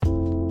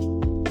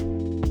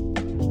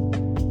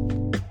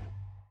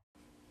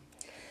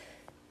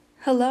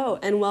Hello,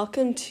 and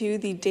welcome to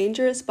the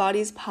Dangerous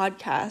Bodies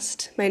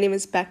podcast. My name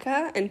is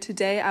Becca, and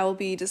today I will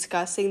be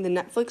discussing the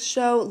Netflix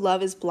show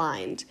Love is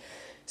Blind.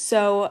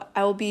 So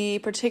I will be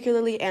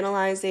particularly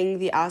analyzing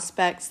the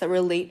aspects that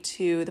relate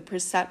to the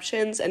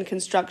perceptions and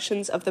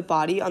constructions of the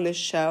body on this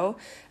show,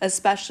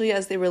 especially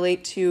as they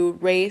relate to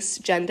race,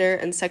 gender,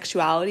 and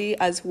sexuality,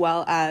 as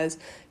well as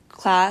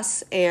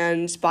class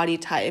and body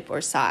type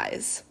or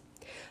size.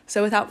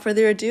 So without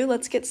further ado,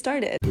 let's get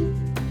started.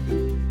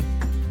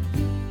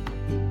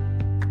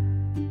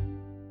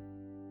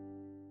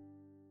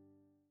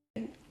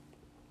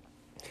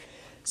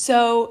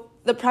 So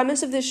the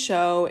premise of this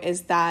show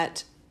is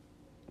that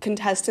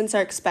contestants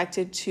are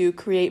expected to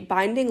create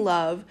binding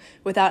love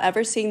without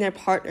ever seeing their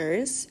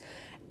partners,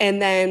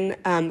 and then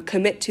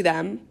commit to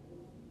them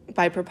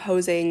by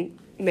proposing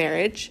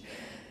marriage,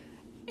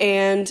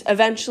 and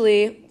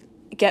eventually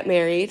get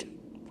married,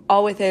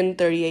 all within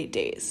 38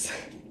 days.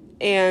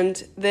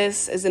 And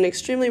this is an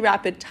extremely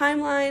rapid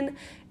timeline,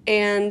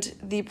 and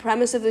the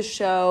premise of the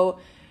show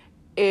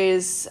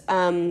is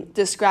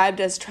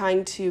described as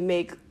trying to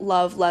make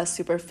love less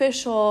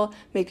superficial,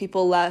 make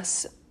people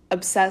less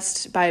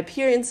obsessed by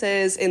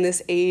appearances in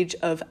this age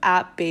of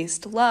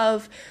app-based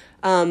love.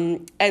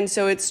 And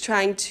so it's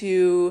trying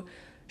to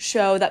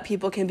show that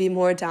people can be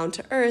more down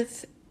to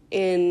earth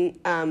in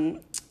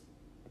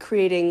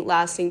creating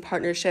lasting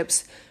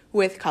partnerships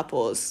with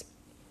couples.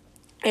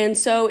 And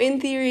so in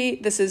theory,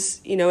 this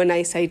is, a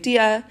nice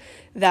idea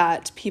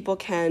that people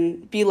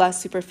can be less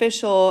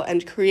superficial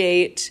and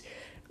create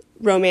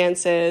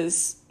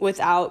romances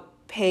without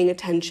paying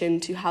attention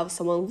to how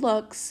someone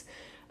looks,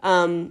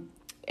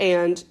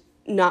 and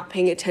not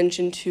paying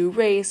attention to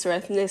race or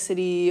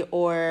ethnicity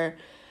or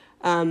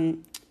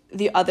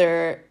the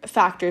other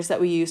factors that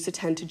we use to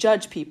tend to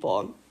judge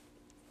people.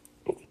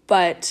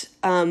 But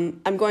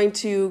I'm going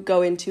to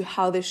go into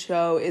how this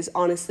show is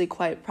honestly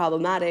quite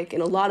problematic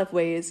in a lot of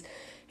ways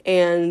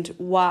and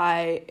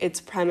why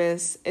its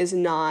premise is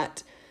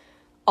not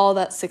all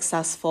that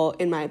successful,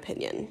 in my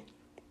opinion.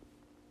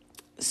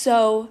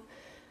 So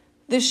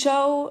the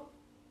show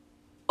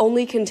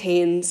only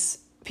contains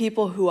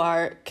people who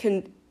are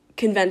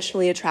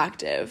conventionally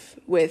attractive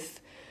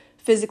with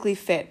physically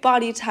fit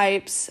body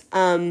types.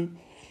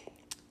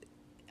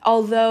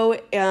 Although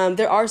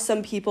there are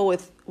some people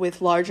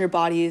with larger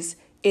bodies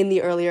in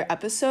the earlier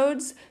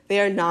episodes,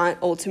 they are not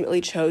ultimately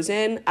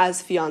chosen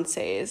as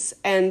fiancés.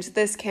 And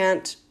this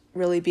can't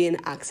really be an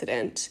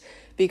accident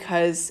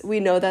because we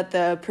know that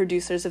the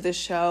producers of this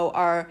show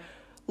are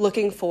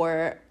looking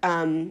for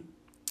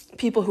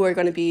people who are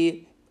going to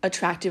be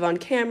attractive on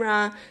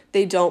camera.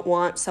 They don't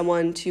want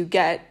someone to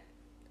get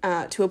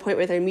to a point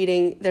where they're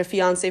meeting their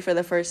fiance for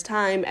the first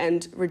time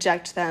and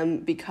reject them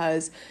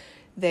because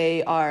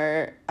they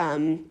are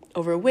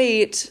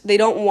overweight. They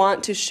don't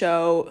want to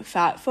show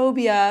fat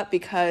phobia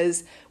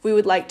because we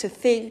would like to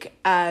think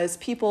as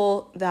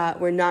people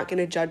that we're not going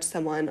to judge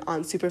someone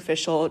on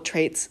superficial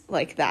traits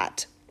like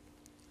that.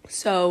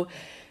 So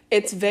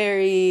it's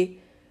very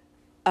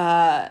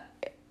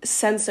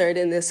censored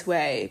in this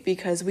way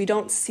because we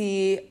don't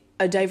see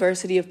a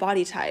diversity of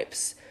body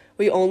types.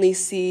 We only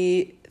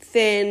see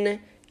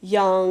thin,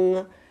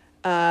 young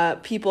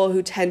people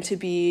who tend to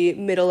be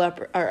middle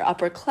or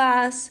upper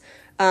class,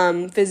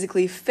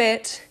 physically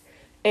fit,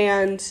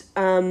 and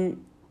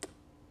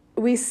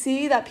we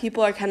see that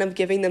people are kind of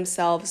giving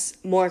themselves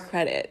more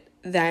credit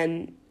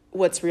than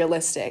what's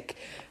realistic.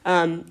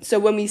 So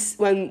when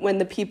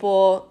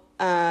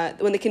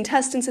the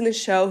contestants in the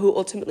show who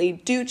ultimately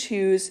do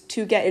choose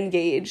to get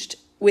engaged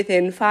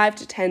within 5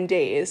 to 10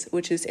 days,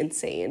 which is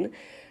insane,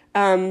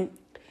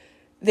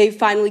 they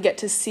finally get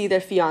to see their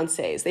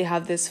fiancés. They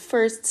have this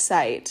first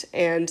sight,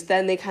 and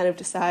then they kind of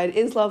decide,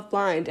 is love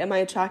blind? Am I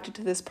attracted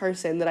to this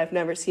person that I've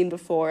never seen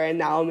before and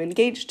now I'm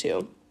engaged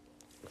to?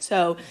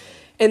 So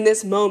in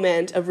this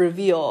moment of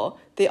reveal,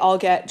 they all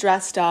get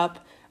dressed up.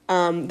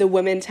 The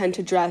women tend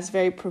to dress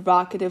very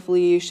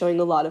provocatively, showing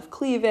a lot of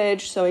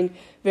cleavage, showing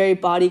very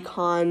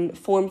bodycon,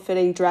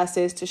 form-fitting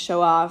dresses to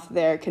show off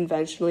their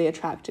conventionally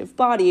attractive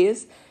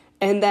bodies.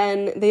 And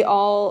then they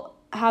all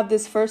have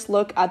this first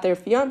look at their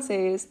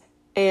fiancés,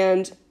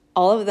 and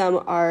all of them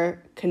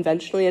are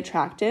conventionally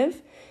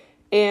attractive,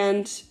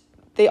 and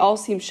they all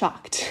seem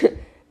shocked.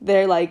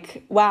 They're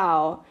like,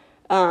 wow,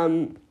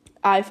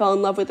 I fell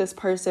in love with this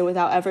person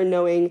without ever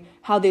knowing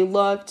how they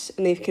looked,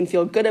 and they can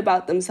feel good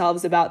about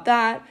themselves about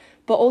that.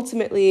 But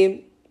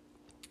ultimately,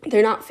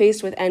 they're not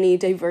faced with any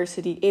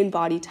diversity in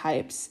body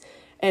types.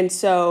 And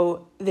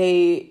so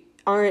they're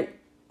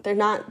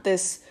not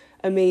this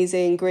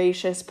amazing,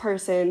 gracious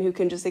person who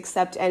can just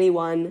accept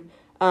anyone,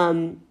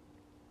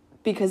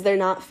 because they're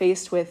not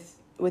faced with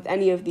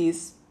any of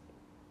these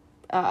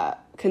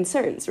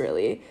concerns,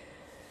 really.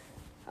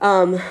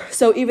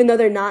 So even though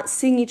they're not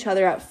seeing each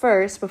other at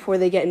first before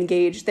they get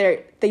engaged,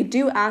 they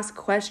do ask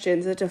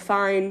questions that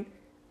define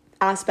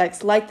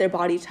aspects like their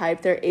body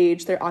type, their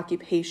age, their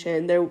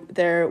occupation,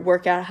 their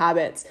workout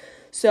habits.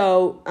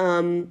 So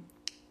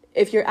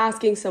if you're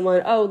asking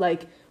someone,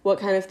 what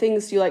kind of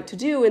things do you like to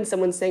do? And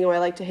someone's saying, I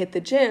like to hit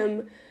the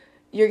gym.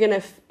 you're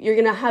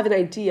gonna have an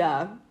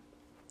idea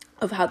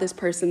of how this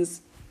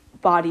person's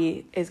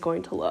body is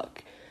going to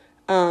look.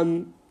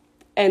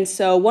 And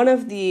so one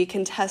of the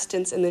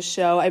contestants in the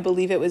show, I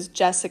believe it was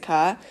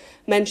Jessica,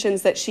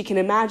 mentions that she can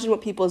imagine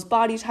what people's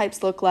body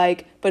types look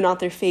like, but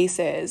not their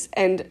faces.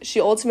 And she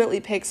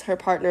ultimately picks her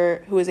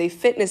partner, who is a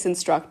fitness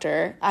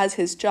instructor, as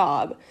his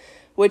job,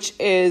 which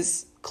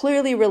is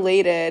clearly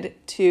related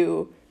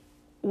to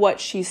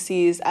what she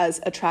sees as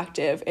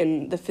attractive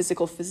in the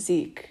physical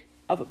physique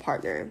of a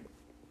partner.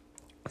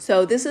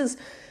 So this is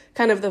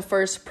kind of the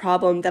first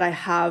problem that I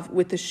have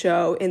with the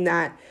show, in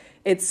that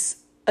it's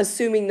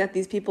assuming that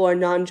these people are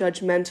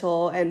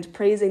non-judgmental and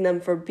praising them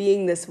for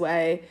being this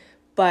way,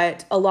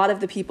 but a lot of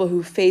the people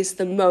who face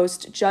the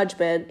most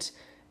judgment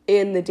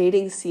in the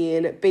dating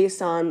scene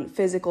based on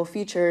physical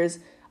features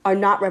are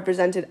not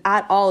represented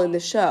at all in the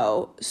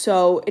show.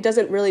 So it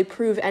doesn't really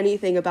prove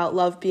anything about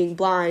love being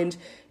blind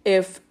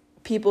if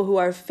people who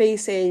are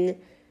facing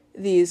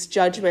these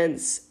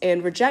judgments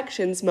and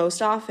rejections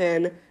most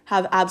often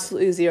have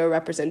absolutely zero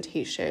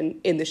representation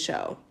in the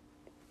show.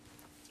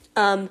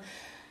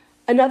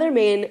 Another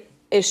main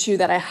issue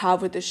that I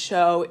have with the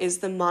show is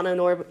the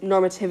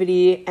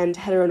mononormativity and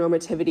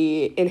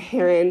heteronormativity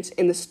inherent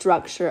in the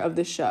structure of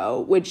the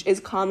show, which is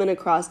common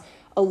across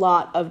a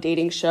lot of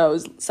dating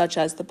shows, such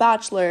as The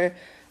Bachelor,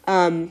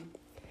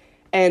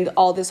 and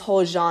all this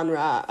whole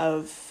genre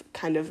of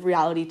kind of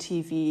reality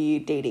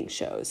TV dating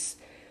shows.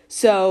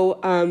 So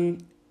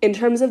in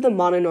terms of the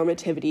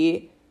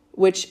mononormativity,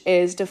 which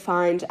is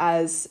defined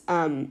as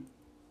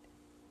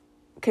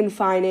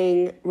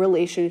confining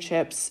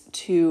relationships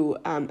to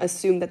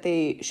assume that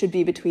they should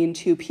be between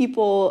two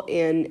people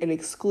in an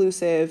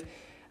exclusive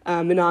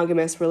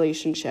monogamous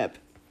relationship.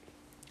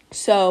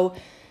 So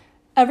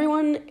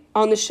everyone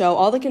on the show,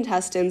 all the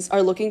contestants,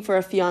 are looking for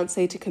a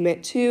fiancé to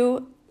commit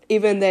to,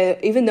 even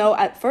though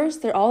at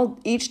first they're all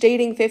each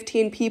dating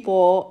 15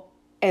 people,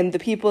 and the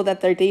people that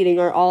they're dating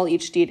are all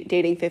each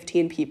dating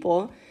 15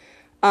 people.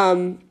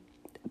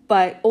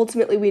 But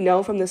ultimately, we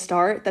know from the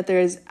start that there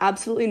is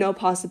absolutely no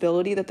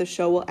possibility that the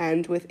show will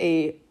end with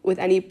any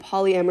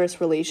polyamorous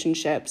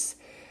relationships,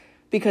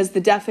 because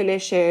the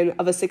definition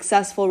of a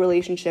successful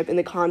relationship in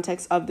the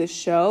context of this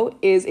show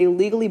is a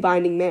legally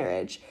binding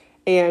marriage,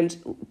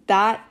 and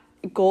that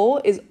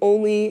goal is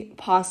only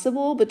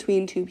possible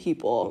between two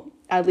people,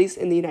 at least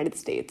in the United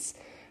States.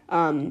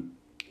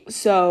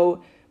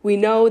 So we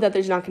know that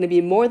there's not going to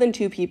be more than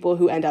two people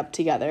who end up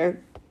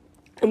together.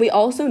 And we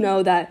also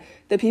know that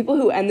the people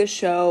who end the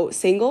show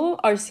single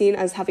are seen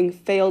as having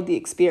failed the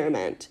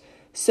experiment.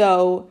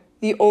 So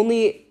the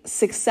only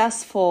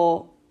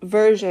successful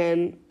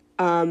version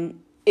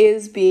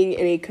is being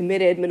in a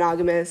committed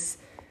monogamous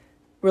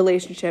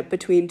relationship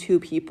between two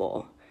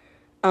people.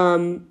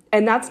 And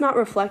that's not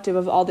reflective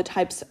of all the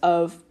types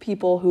of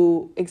people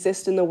who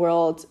exist in the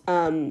world.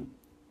 And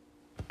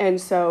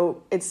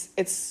so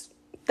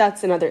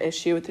that's another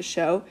issue with the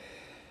show.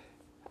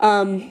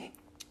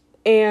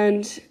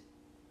 And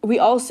we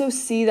also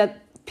see that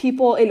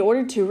people, in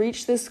order to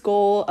reach this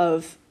goal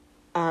of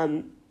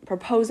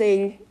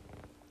proposing,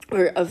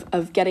 or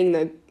of getting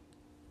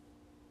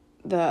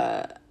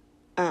the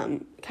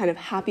kind of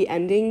happy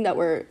ending that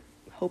we're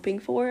hoping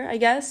for, I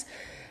guess,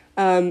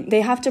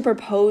 they have to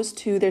propose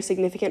to their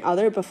significant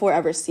other before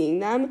ever seeing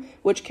them,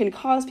 which can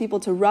cause people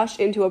to rush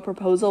into a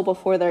proposal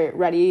before they're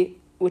ready,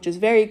 which is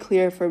very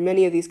clear for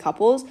many of these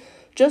couples,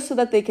 just so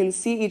that they can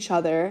see each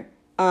other,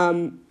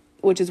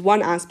 which is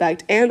one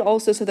aspect, and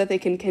also so that they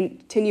can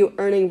continue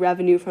earning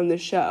revenue from the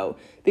show,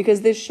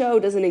 because this show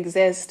doesn't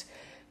exist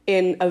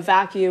in a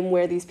vacuum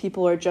where these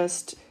people are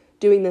just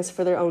doing this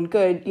for their own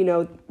good. You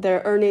know,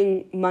 they're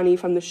earning money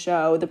from the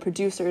show, the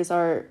producers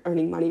are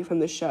earning money from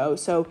the show,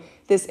 so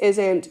this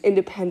isn't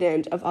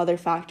independent of other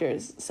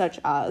factors such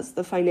as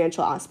the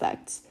financial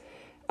aspects.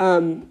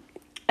 And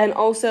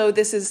also,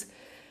 this is,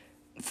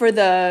 for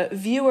the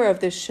viewer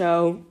of this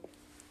show,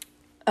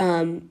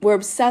 we're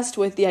obsessed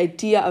with the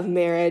idea of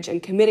marriage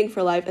and committing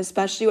for life,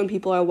 especially when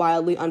people are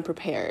wildly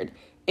unprepared.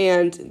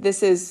 And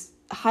this is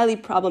highly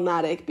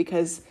problematic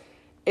because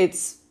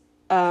it's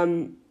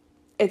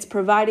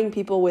providing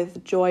people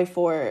with joy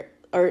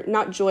or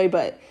not joy,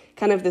 but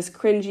kind of this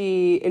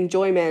cringy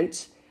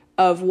enjoyment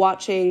of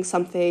watching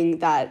something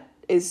that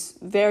is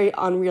very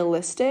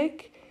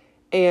unrealistic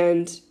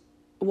and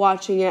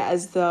watching it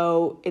as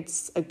though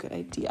it's a good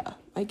idea,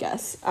 I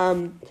guess.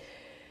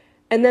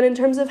 And then in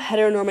terms of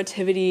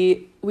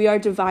heteronormativity, we are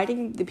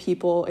dividing the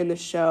people in the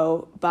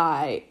show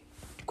by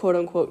quote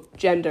unquote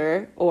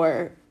gender,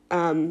 or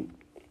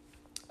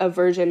a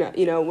version,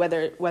 you know,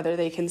 whether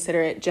they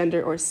consider it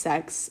gender or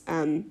sex.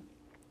 And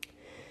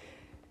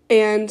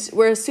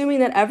we're assuming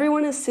that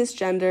everyone is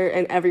cisgender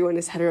and everyone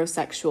is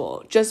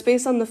heterosexual, just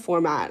based on the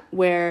format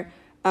where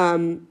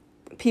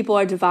people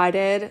are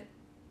divided,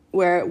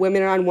 where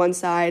women are on one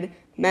side,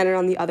 men are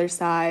on the other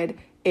side,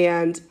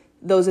 and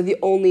those are the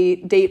only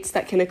dates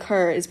that can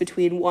occur is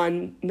between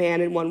one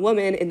man and one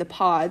woman in the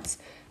pods,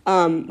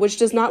 which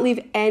does not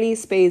leave any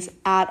space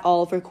at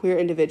all for queer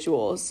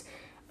individuals.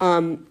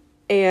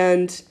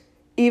 And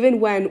even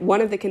when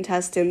one of the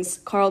contestants,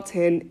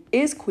 Carlton,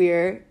 is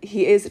queer,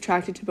 he is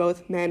attracted to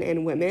both men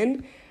and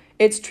women,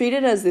 it's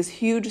treated as this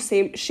huge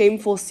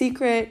shameful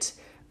secret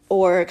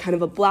or kind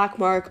of a black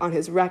mark on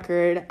his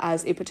record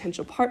as a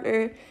potential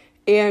partner.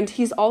 And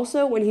he's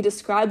also, when he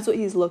describes what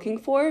he's looking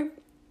for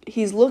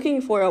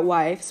a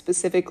wife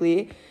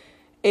specifically.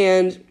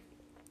 And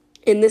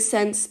in this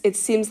sense, it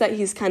seems that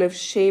he's kind of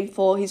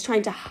shameful. He's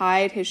trying to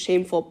hide his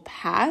shameful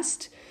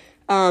past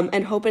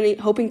and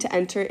hoping to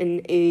enter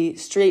in a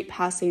straight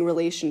passing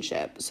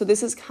relationship. So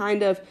this is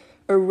kind of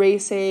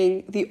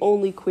erasing the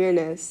only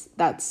queerness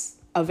that's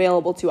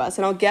available to us.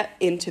 And I'll get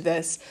into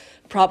this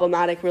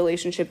problematic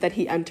relationship that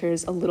he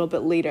enters a little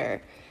bit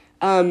later.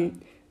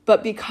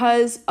 But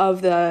because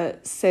of the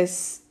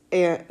cis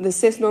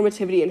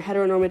normativity and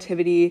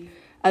heteronormativity,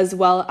 as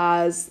well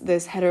as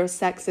this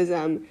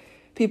heterosexism,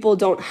 people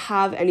don't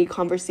have any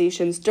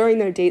conversations during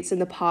their dates in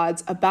the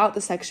pods about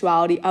the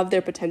sexuality of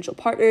their potential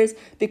partners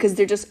because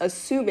they're just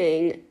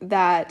assuming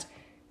that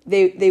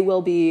they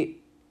will be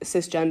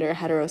cisgender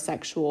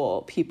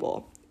heterosexual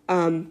people.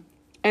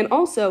 And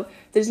also,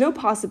 there's no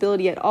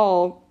possibility at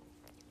all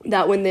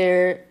that when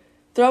they're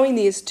throwing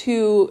these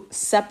two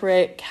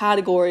separate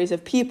categories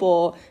of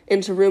people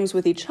into rooms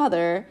with each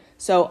other,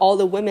 so all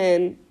the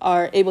women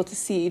are able to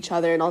see each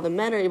other and all the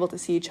men are able to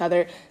see each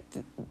other,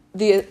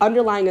 the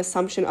underlying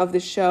assumption of the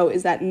show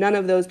is that none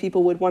of those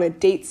people would want to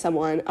date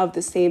someone of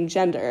the same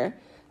gender.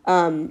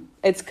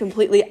 It's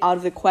completely out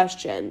of the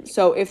question.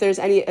 So if there's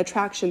any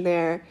attraction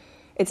there,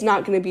 it's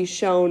not going to be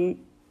shown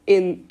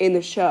in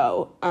the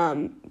show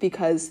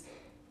because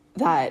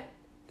that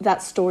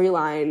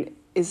storyline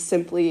is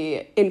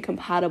simply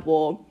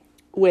incompatible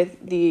with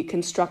the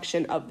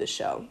construction of the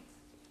show.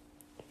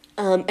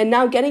 And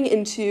now getting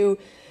into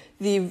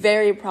the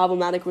very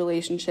problematic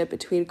relationship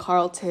between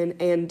Carlton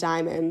and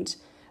Diamond.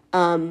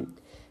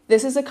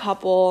 This is a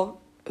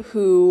couple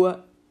who,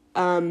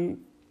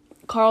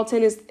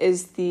 Carlton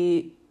is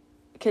the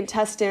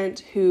contestant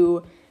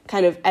who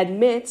kind of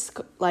admits,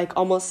 like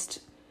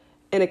almost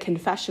in a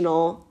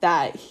confessional,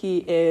 that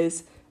he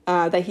has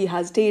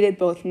dated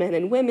both men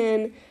and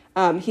women.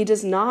 He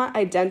does not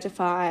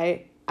identify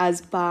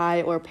as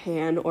bi or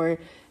pan or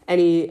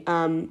any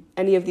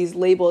of these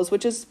labels,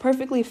 which is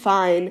perfectly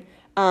fine.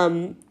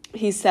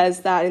 He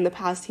says that in the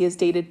past he has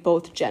dated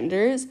both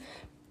genders,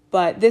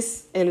 but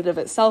this in and of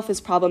itself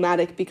is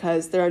problematic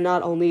because there are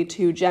not only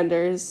two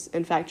genders.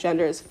 In fact,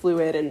 gender is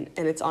fluid and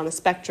it's on a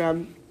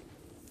spectrum.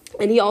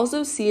 And he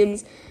also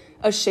seems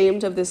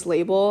ashamed of this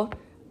label,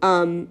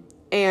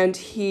 and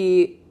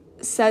he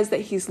says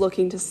that he's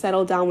looking to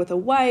settle down with a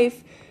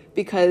wife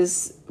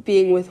because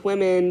being with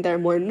women, they're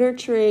more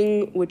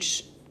nurturing,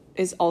 which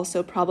is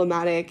also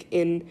problematic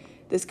in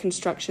this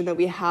construction that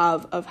we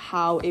have of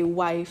how a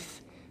wife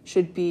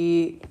should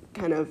be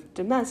kind of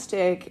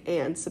domestic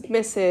and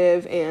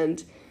submissive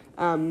and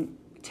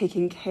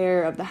taking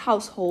care of the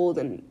household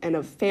and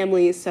of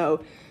family.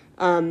 So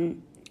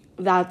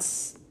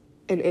that's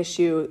an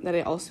issue that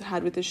I also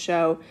had with the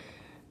show.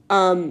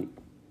 And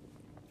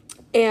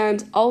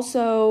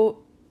also,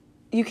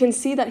 you can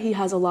see that he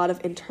has a lot of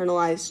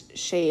internalized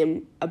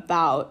shame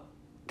about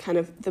kind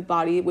of the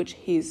body which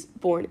he's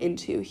born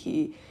into.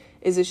 He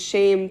is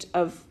ashamed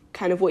of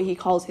kind of what he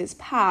calls his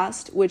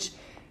past, which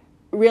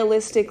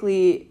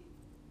realistically,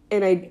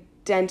 an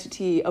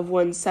identity of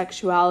one's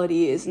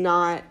sexuality is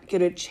not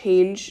going to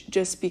change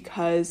just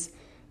because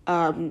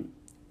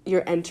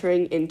you're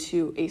entering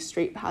into a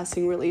straight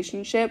passing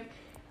relationship.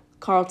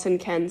 Carlton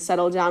can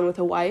settle down with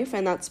a wife,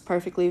 and that's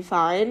perfectly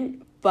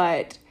fine,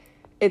 but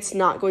it's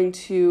not going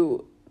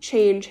to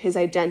change his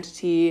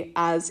identity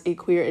as a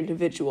queer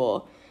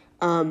individual.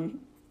 And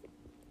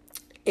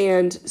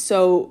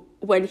so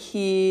when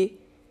he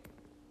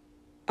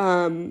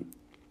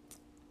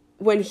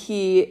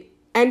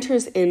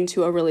enters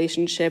into a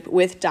relationship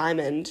with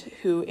Diamond,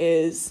 who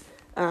is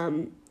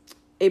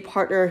a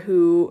partner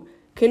who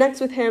connects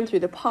with him through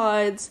the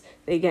pods,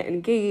 they get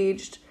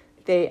engaged,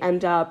 they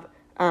end up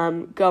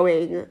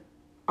going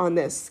on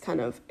this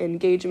kind of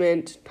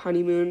engagement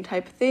honeymoon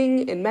type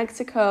thing in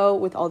Mexico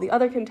with all the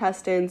other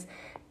contestants,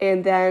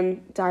 and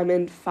then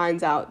Diamond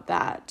finds out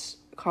that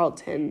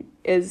Carlton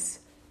is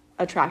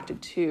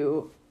attracted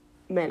to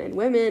men and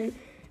women,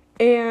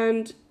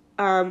 and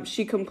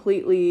she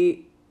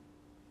completely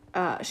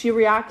she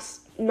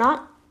reacts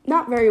not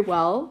very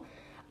well,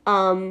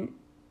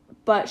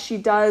 but she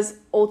does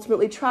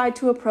ultimately try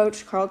to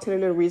approach Carlton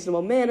in a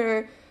reasonable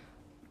manner.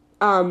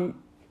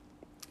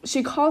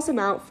 She calls him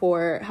out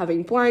for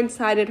having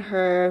blindsided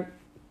her,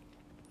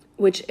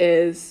 which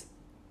raises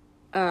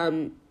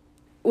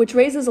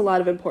a lot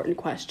of important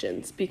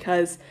questions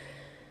because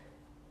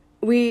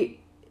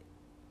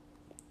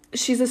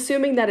she's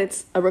assuming that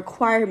it's a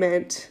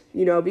requirement,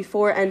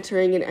 before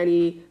entering in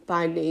any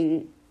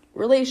binding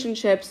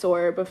relationships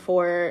or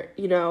before,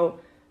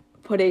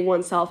 putting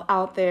oneself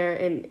out there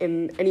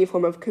in any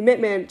form of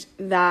commitment,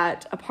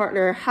 that a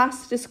partner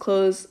has to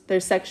disclose their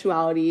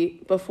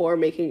sexuality before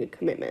making a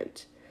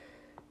commitment.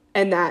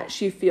 And that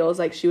she feels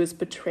like she was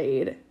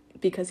betrayed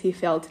because he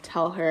failed to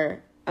tell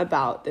her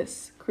about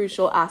this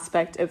crucial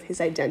aspect of his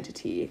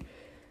identity.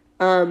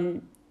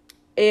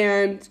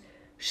 And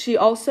she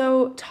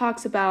also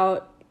talks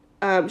about,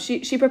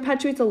 she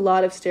perpetuates a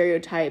lot of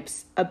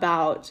stereotypes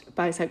about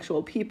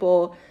bisexual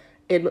people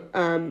in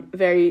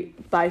very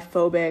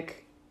biphobic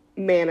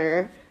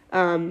manner.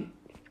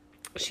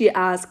 She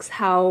asks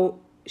how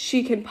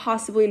she can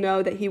possibly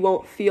know that he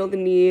won't feel the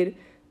need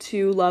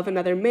to love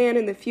another man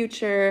in the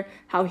future,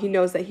 how he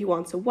knows that he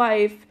wants a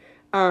wife.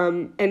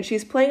 And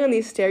she's playing on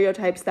these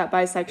stereotypes that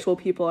bisexual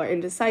people are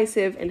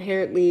indecisive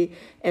inherently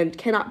and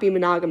cannot be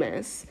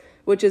monogamous,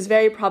 which is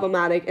very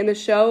problematic. And the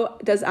show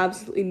does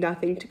absolutely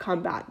nothing to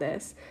combat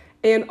this.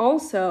 And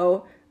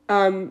also,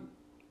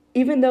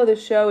 even though the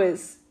show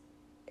is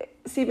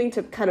seeming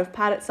to kind of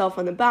pat itself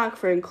on the back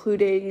for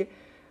including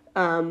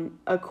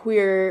a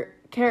queer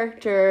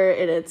character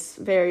in its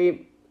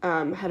very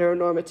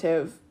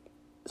heteronormative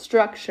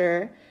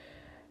structure,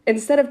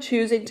 instead of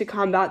choosing to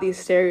combat these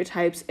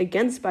stereotypes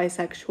against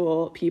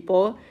bisexual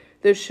people,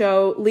 the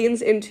show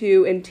leans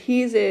into and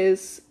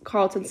teases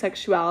Carlton's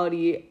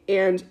sexuality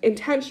and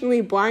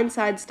intentionally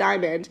blindsides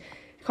Diamond.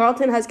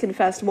 Carlton has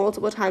confessed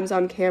multiple times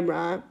on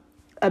camera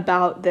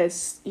about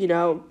this,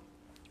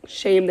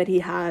 shame that he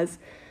has,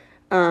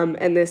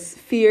 and this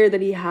fear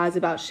that he has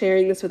about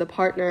sharing this with a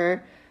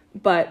partner.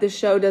 But the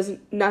show does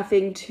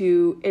nothing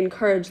to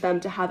encourage them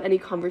to have any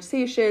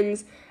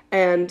conversations,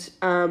 and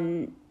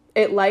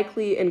it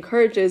likely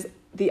encourages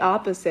the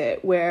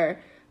opposite,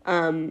 where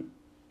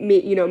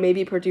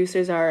maybe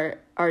producers are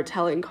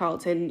telling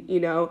Carlton,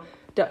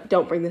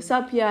 don't bring this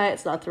up yet,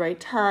 it's not the right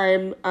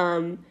time,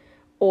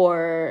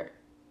 or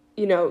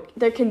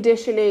they're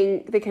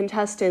conditioning the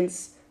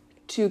contestants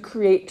to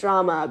create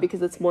drama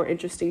because it's more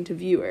interesting to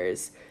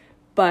viewers.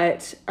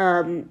 But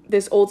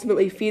this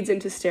ultimately feeds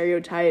into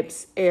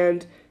stereotypes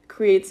and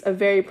creates a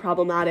very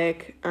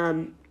problematic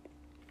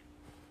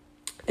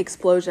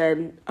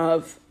explosion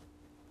of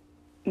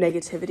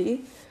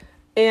negativity.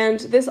 And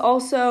this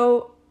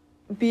also,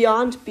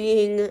 beyond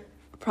being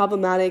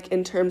problematic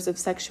in terms of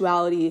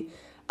sexuality,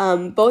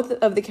 both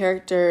of the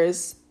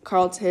characters,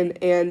 Carlton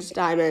and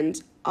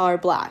Diamond, are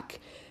Black.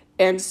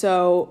 And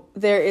so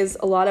there is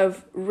a lot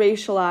of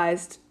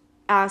racialized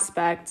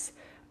aspects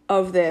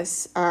of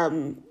this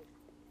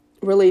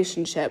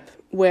relationship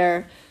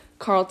where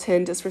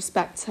Carlton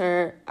disrespects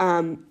her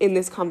in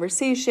this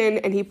conversation,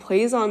 and he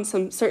plays on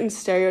some certain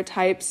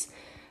stereotypes.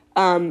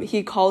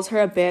 He calls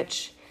her a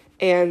bitch,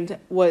 and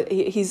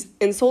he's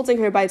insulting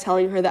her by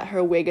telling her that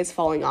her wig is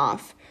falling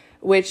off,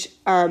 which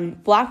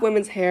Black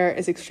women's hair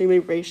is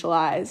extremely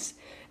racialized.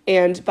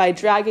 And by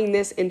dragging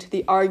this into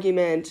the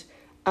argument,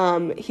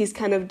 he's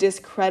kind of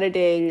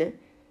discrediting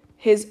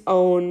his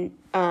own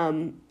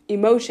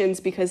emotions,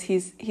 because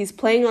he's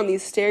playing on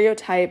these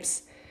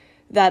stereotypes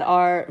that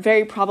are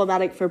very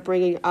problematic for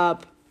bringing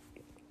up,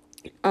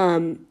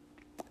 and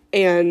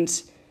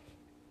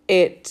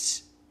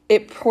it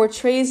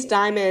portrays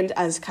Diamond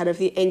as kind of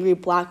the angry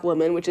Black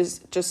woman, which is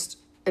just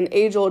an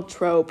age-old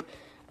trope,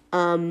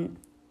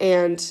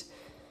 and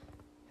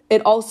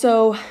it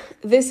also,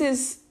 this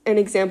is an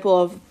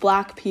example of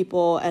Black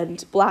people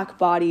and Black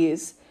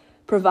bodies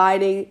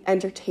providing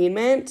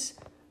entertainment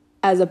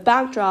as a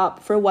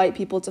backdrop for white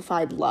people to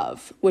find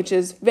love, which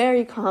is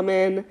very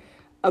common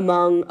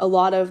among a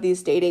lot of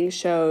these dating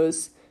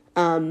shows,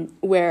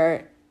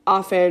 where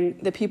often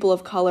the people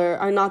of color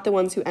are not the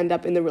ones who end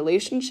up in the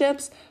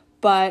relationships,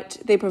 but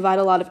they provide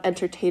a lot of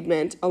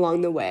entertainment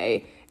along the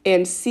way.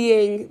 And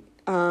seeing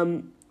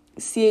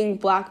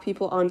Black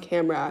people on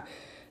camera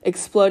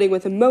exploding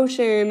with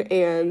emotion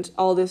and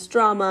all this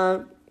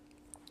drama,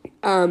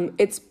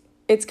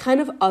 it's kind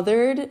of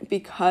othered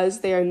because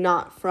they are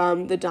not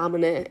from the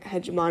dominant,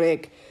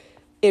 hegemonic,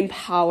 in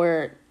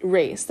power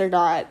race. They're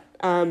not,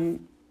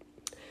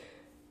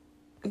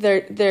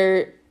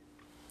 they're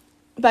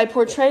by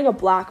portraying a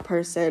Black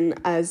person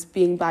as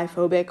being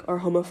biphobic or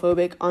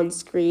homophobic on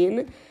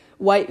screen,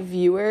 white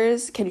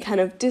viewers can kind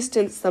of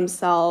distance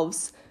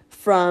themselves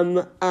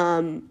from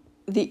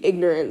the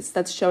ignorance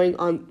that's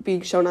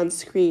being shown on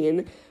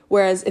screen.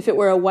 Whereas if it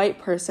were a white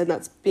person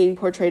that's being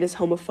portrayed as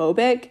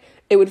homophobic,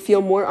 it would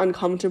feel more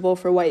uncomfortable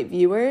for white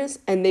viewers,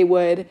 and they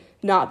would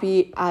not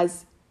be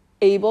as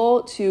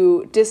able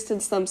to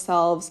distance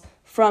themselves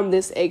from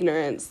this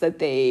ignorance that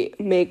they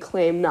may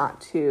claim not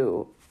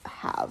to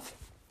have.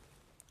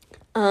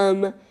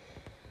 And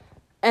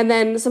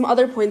then some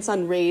other points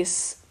on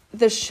race.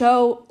 The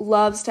show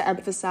loves to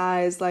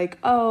emphasize,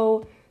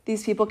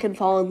 these people can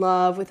fall in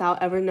love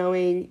without ever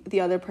knowing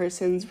the other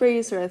person's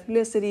race or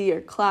ethnicity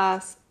or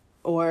class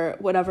or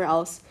whatever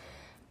else.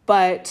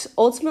 But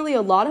ultimately,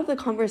 a lot of the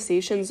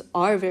conversations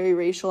are very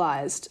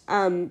racialized.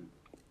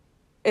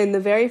 In the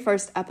very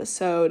first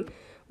episode,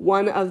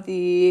 one of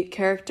the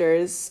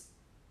characters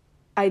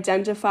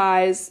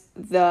identifies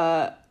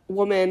the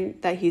woman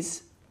that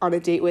he's on a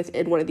date with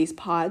in one of these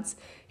pods.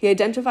 He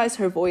identifies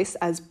her voice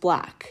as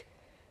Black,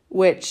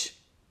 which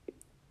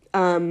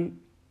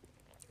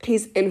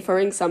he's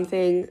inferring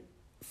something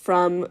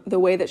from the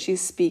way that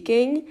she's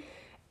speaking.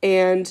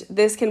 And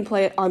this can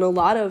play on a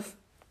lot of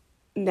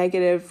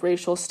negative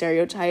racial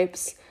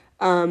stereotypes.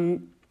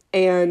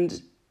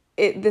 And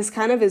this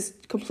kind of is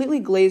completely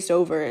glazed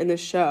over in the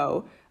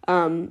show.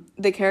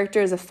 The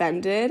character is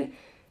offended,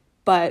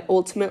 but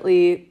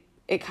ultimately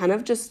it kind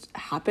of just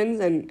happens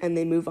and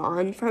they move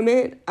on from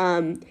it.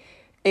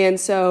 And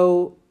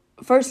so,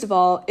 first of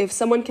all, if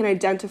someone can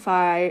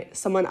identify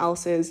someone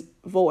else's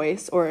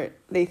voice, or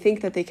they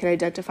think that they can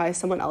identify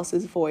someone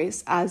else's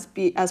voice as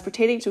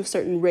pertaining to a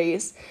certain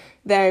race,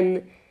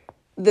 then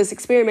this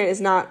experiment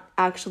is not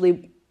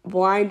actually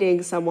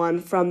blinding someone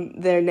from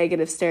their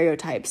negative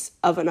stereotypes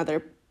of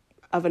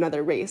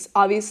another race.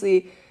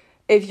 Obviously,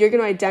 if you're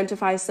going to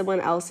identify someone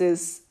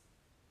else's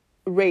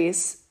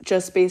race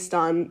just based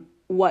on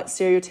what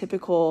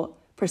stereotypical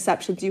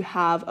perceptions you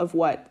have of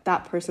what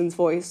that person's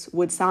voice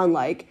would sound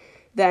like,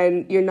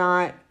 then you're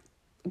not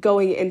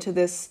going into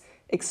this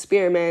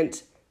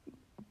experiment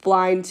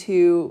blind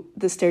to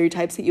the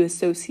stereotypes that you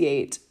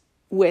associate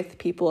with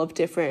people of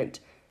different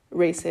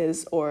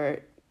races or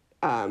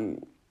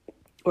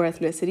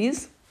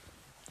ethnicities.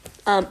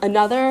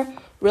 Another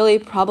really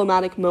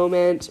problematic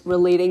moment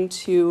relating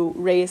to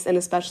race, and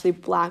especially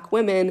Black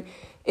women,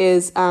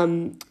 is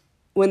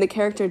when the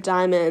character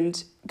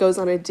Diamond goes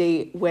on a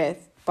date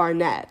with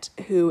Barnett,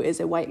 who is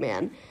a white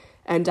man,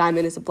 and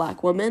Diamond is a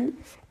Black woman,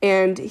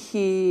 and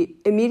he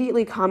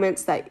immediately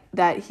comments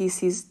that he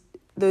sees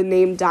the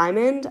name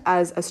Diamond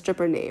as a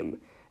stripper name,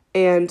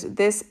 and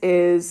this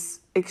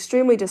is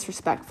extremely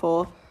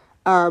disrespectful,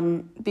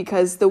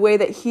 because the way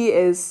that he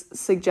is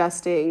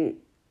suggesting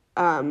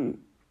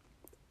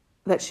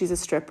that she's a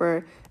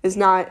stripper is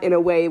not in a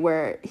way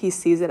where he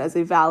sees it as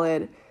a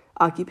valid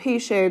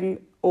occupation,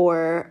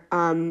 or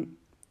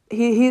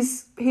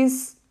he's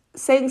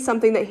saying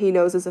something that he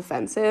knows is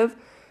offensive,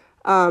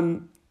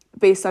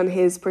 based on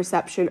his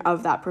perception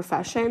of that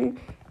profession.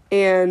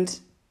 And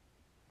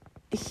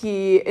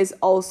he is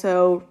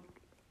also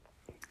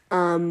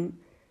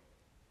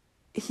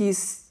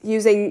he's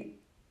using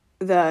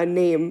the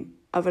name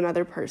of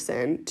another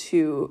person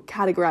to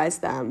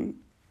categorize them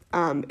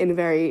in a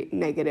very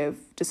negative,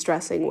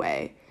 distressing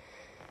way.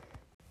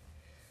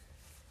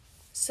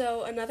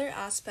 So another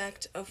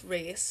aspect of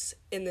race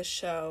in the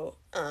show,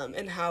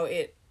 and how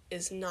it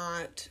is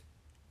not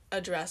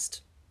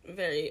addressed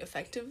very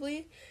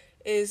effectively,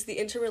 is the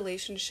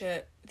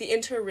interracial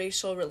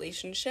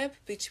relationship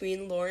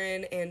between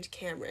Lauren and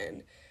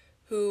Cameron,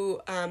 who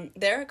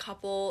they're a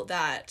couple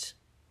that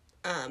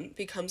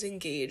becomes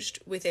engaged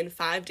within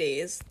 5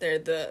 days.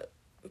 They're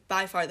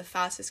by far the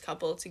fastest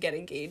couple to get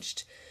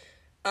engaged.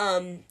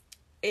 And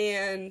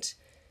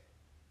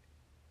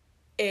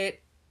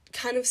it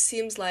kind of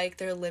seems like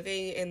they're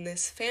living in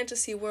this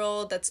fantasy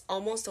world that's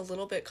almost a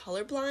little bit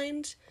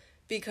colorblind,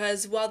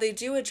 because while they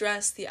do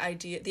address the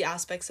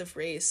aspects of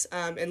race,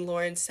 and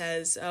Lauren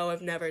says, "Oh,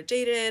 I've never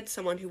dated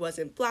someone who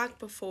wasn't Black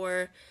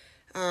before,"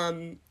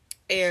 and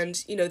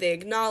they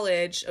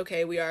acknowledge,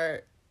 okay, we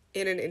are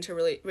in an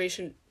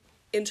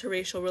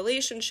interracial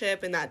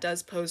relationship, and that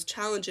does pose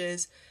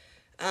challenges.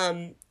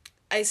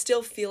 I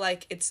still feel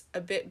like it's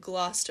a bit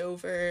glossed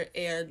over,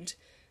 and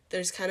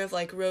there's kind of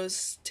like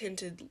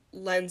rose-tinted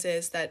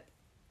lenses that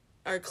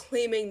are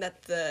claiming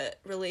that the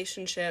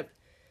relationship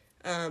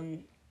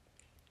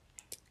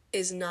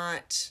is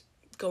not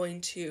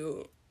going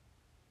to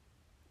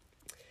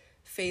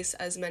face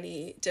as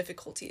many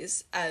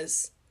difficulties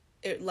as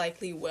it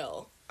likely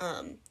will.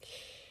 And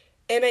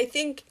I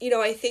think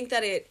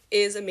that it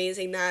is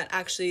amazing that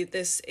actually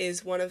this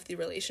is one of the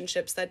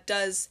relationships that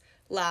does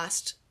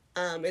last,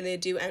 and they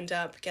do end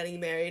up getting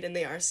married, and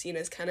they are seen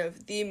as kind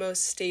of the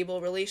most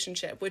stable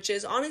relationship, which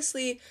is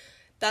honestly,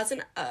 that's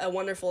a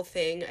wonderful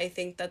thing. I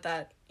think that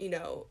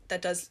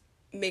does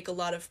make a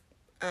lot of,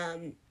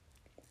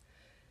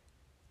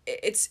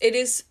 it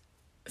is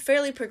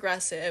fairly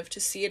progressive to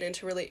see an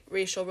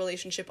interracial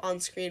relationship on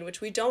screen,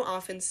 which we don't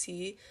often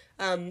see.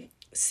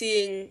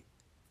 Seeing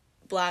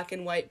Black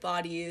and white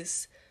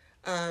bodies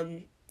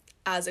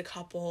as a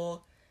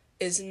couple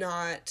is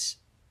not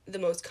the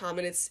most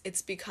common.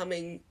 It's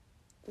becoming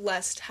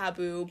less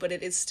taboo, but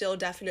it is still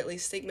definitely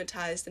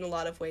stigmatized in a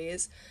lot of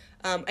ways.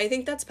 I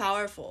think that's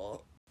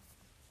powerful.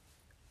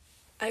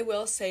 I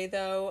will say,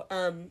 though,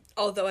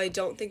 although I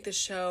don't think the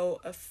show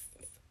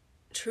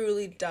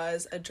truly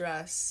does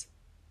address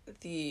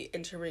the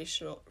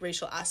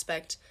racial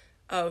aspect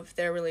of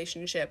their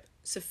relationship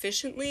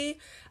sufficiently,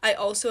 I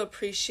also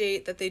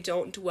appreciate that they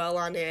don't dwell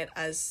on it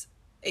as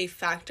a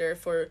factor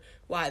for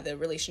why the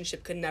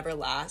relationship could never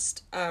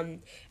last.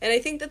 And I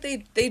think that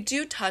they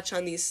do touch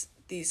on these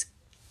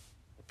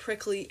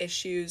prickly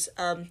issues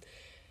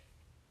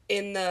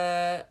in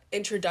the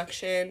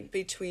introduction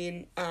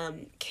between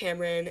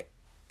Cameron,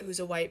 who's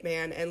a white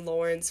man, and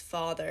Lauren's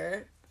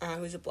father,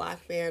 who's a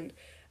Black man.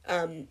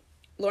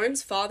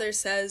 Lauren's father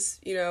says,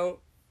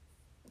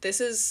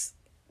 this is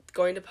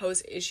going to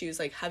pose issues.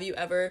 Like, have you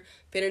ever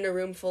been in a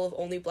room full of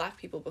only Black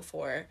people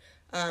before?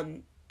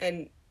 And,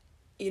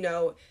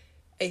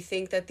 I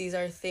think that these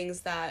are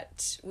things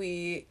that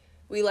we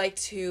like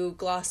to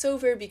gloss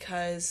over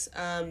because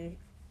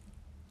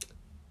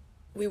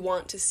we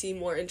want to see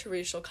more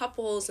interracial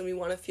couples and we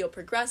want to feel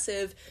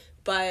progressive,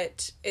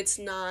 but it's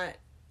not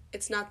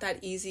that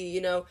easy,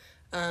 you know.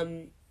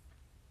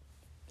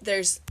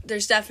 There's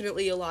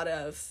definitely a lot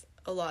of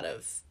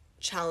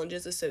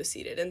challenges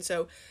associated, and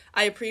so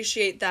I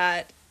appreciate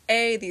that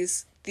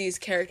these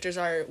characters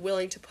are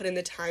willing to put in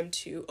the time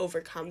to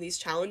overcome these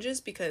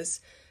challenges, because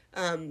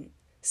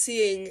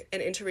seeing an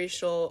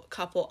interracial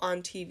couple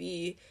on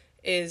TV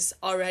is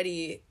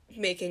already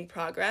making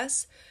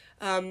progress,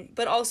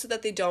 but also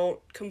that they don't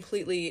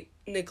completely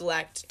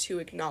neglect to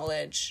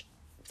acknowledge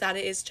that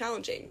it is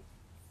challenging.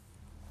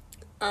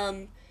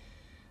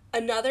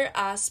 Another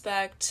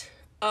aspect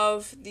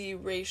of the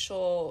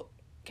racial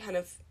kind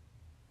of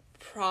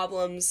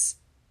problems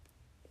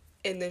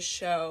in this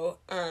show,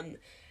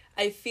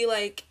 I feel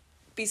like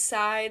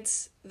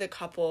besides the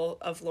couple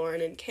of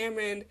Lauren and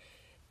Cameron,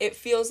 it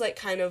feels like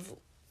kind of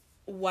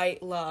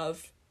white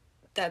love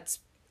that's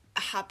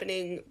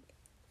happening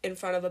in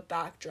front of a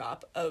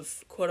backdrop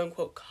of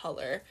quote-unquote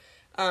color.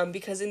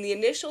 Because in the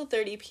initial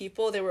 30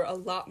 people, there were a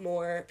lot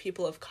more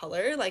people of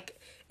color. Like,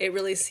 it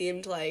really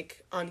seemed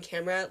like, on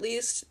camera at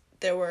least,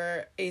 there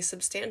were a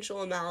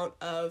substantial amount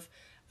of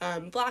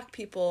Black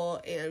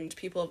people and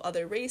people of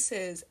other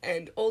races,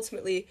 and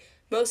ultimately,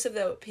 most of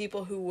the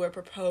people who were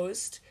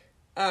proposed,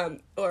 who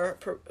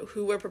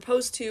were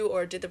proposed to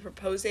or did the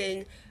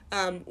proposing,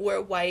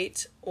 were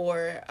white,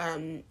 or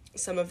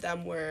some of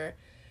them were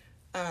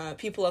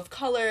people of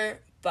color,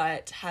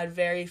 but had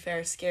very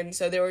fair skin.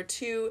 So there were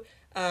two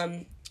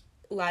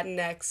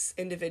Latinx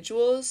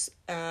individuals,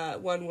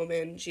 one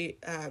woman,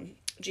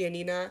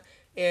 Giannina,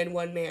 and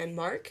one man,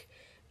 Mark,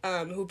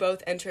 who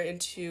both enter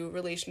into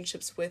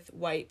relationships with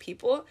white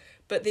people,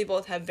 but they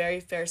both have very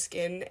fair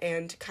skin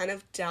and kind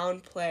of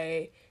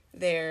downplay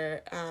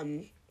their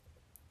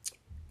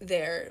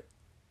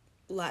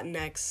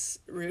Latinx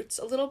roots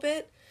a little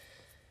bit.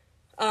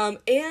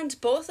 And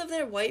both of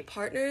their white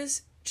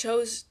partners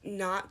chose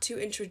not to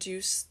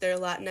introduce their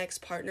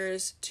Latinx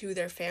partners to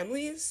their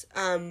families.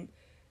 The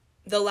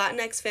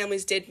Latinx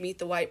families did meet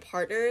the white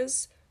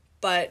partners,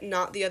 but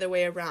not the other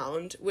way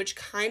around, which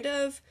kind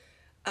of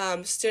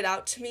stood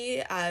out to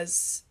me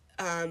as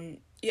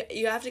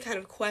you have to kind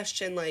of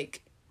question,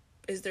 like,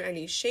 is there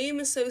any shame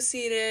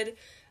associated?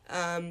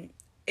 I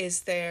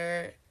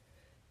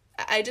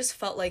just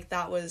felt like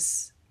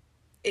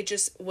it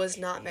just was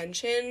not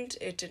mentioned.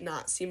 It did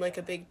not seem like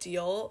a big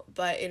deal,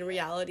 but in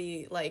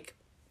reality, like,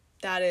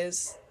 that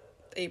is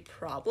a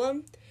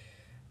problem.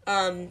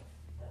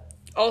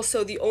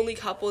 Also, the only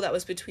couple that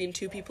was between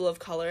two people of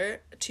color,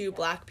 two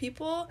Black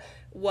people,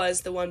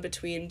 was the one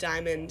between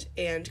Diamond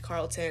and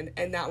Carlton,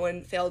 and that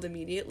one failed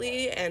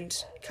immediately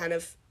and kind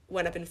of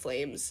went up in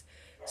flames.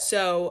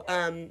 So,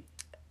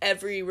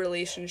 every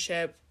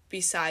relationship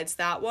besides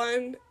that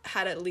one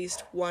had at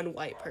least one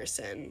white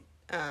person.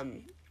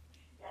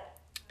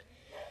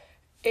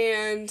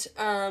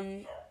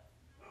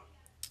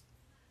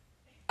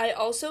 I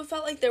also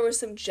felt like there were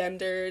some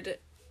gendered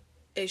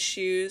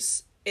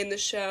issues in the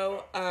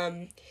show.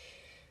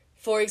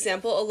 For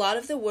example, a lot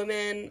of the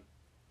women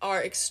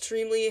are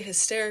extremely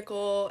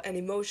hysterical and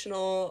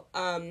emotional,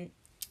 and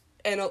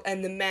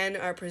the men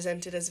are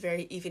presented as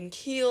very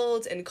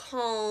even-keeled and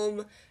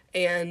calm,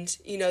 and,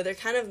 you know, they're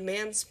kind of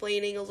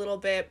mansplaining a little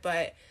bit,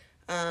 but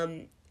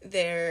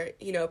they're,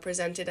 you know,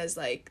 presented as,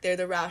 like, they're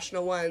the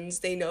rational ones.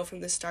 They know from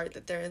the start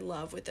that they're in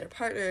love with their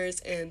partners,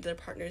 and their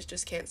partners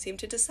just can't seem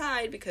to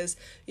decide because,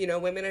 you know,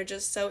 women are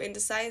just so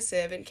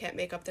indecisive and can't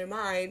make up their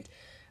mind.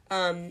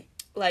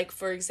 Like,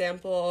 for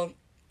example,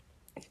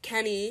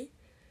 Kenny,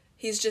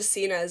 he's just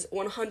seen as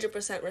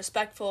 100%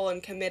 respectful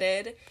and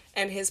committed,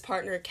 and his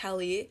partner,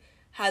 Kelly,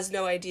 has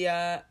no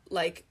idea,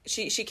 like,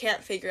 she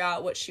can't figure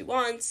out what she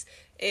wants,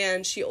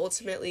 and she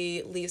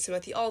ultimately leaves him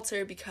at the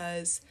altar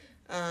because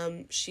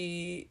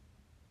she,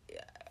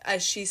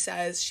 as she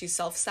says, she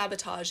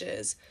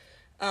self-sabotages,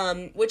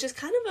 which is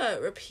kind of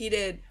a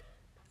repeated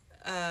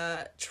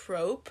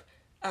trope.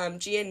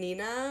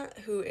 Giannina,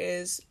 who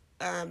is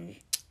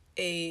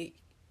a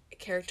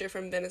character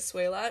from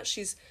Venezuela,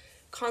 she's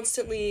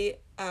constantly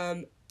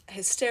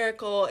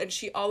hysterical, and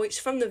she always,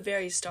 from the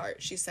very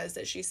start, she says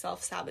that she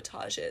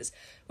self-sabotages,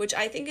 which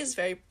I think is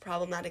very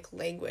problematic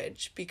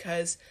language,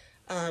 because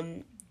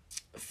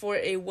for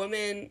a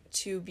woman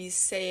to be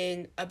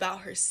saying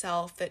about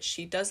herself that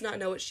she does not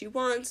know what she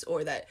wants,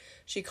 or that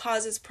she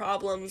causes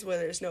problems where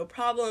there's no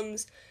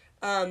problems,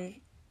 I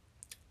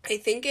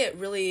think it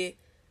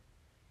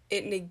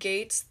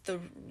negates the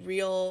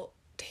real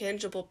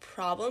tangible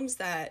problems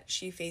that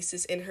she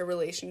faces in her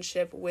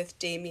relationship with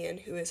Damien,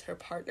 who is her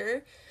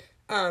partner.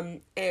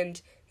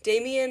 And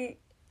Damien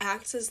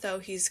acts as though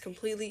he's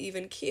completely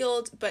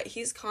even-keeled, but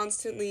he's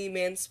constantly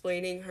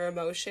mansplaining her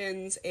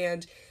emotions,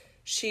 and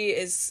she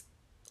is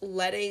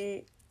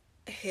letting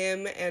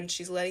him, and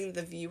she's letting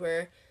the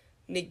viewer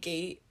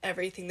negate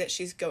everything that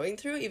she's going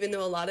through, even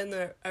though a lot of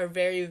them are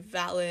very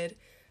valid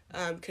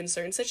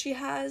concerns that she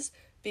has,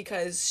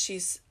 because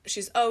she's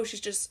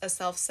just a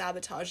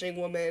self-sabotaging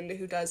woman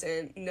who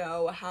doesn't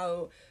know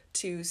how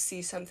to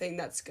see something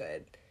that's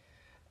good.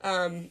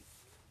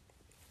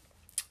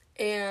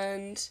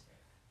 And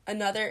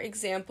another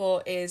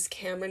example is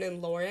Cameron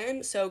and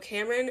Lauren. So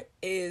Cameron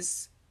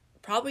is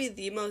probably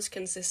the most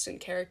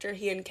consistent character.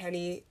 He and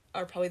Kenny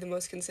are probably the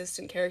most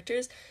consistent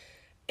characters.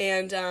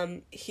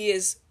 And he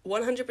is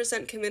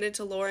 100% committed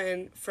to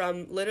Lauren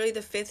from literally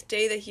the 5th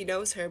day that he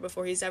knows her,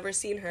 before he's ever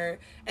seen her,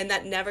 and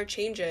that never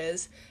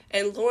changes.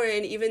 And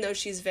Lauren, even though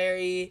she's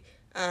very,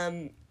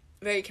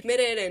 very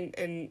committed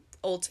and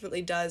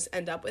ultimately does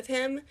end up with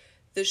him,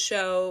 the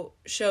show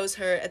shows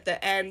her at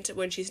the end,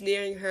 when she's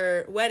nearing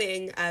her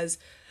wedding, as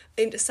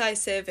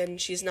indecisive,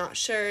 and she's not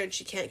sure, and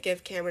she can't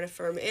give Cameron a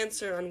firm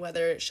answer on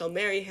whether she'll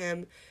marry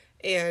him.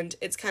 And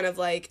it's kind of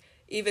like,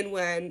 even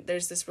when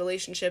there's this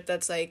relationship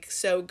that's, like,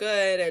 so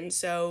good and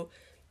so,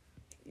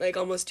 like,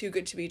 almost too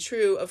good to be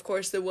true, of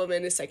course the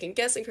woman is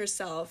second-guessing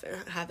herself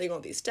and having all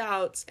these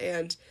doubts,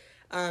 and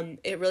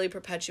it really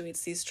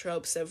perpetuates these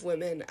tropes of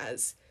women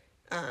as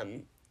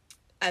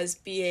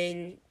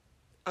being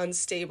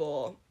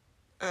unstable.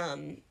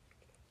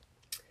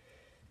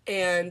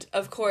 And,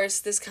 of course,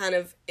 this kind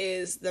of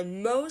is the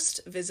most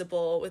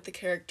visible with the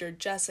character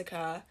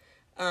Jessica,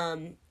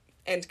 and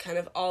kind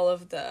of all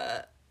of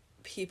the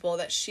people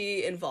that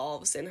she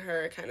involves in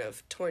her kind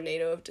of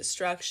tornado of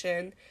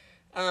destruction.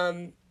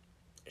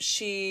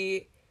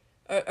 She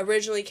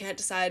originally can't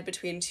decide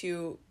between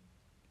 2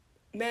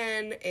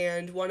 men,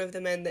 and one of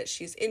the men that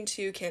she's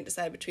into can't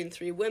decide between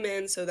 3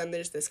 women, so then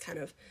there's this kind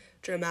of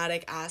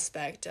dramatic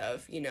aspect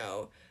of,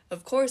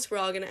 of course we're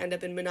all going to end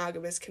up in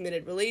monogamous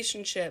committed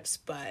relationships,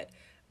 but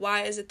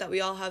why is it that we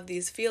all have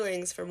these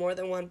feelings for more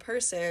than one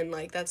person?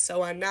 Like, that's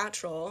so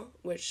unnatural,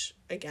 which,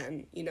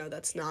 again,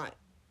 that's not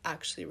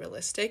actually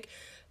realistic.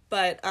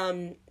 But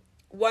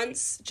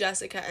once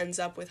Jessica ends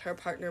up with her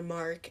partner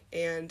Mark,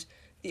 and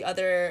the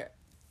other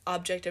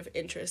object of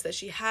interest that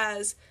she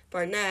has,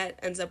 Barnett,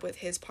 ends up with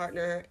his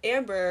partner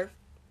Amber,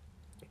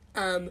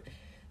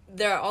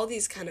 there are all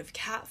these kind of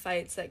cat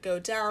fights that go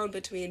down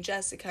between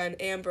Jessica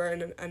and Amber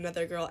and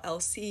another girl,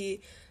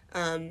 Elsie,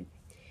 and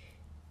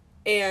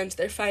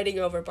they're fighting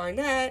over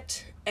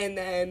Barnett, and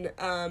then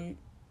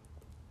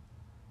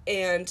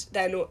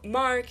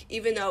Mark,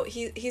 even though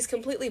he's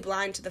completely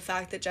blind to the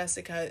fact that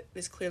Jessica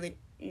is clearly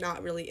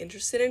not really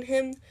interested in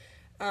him,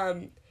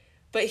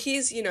 but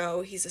he's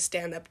a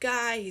stand-up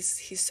guy,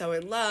 he's so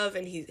in love,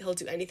 and he'll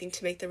do anything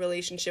to make the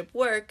relationship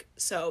work,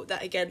 so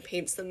that again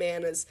paints the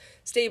man as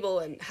stable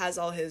and has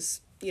all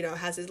his,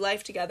 has his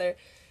life together.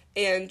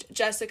 And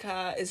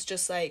Jessica is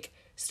just, like,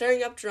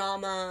 stirring up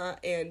drama,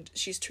 and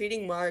she's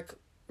treating Mark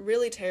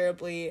really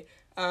terribly,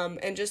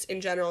 and just in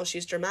general,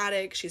 she's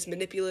dramatic, she's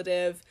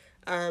manipulative.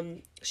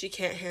 She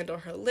can't handle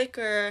her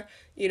liquor,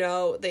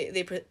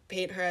 they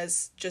paint her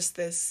as just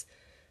this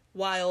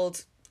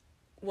wild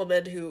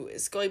woman who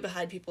is going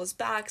behind people's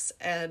backs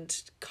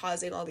and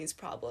causing all these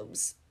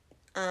problems.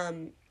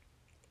 And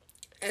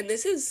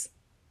this is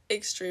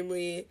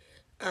extremely,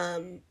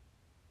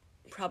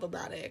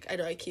 problematic. I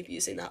know I keep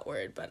using that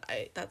word, but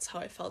that's how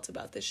I felt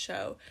about this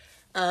show,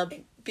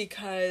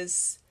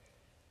 because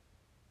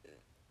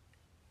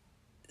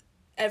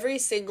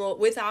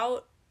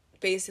without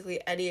basically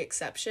any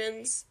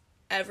exceptions,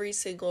 every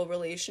single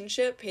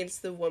relationship paints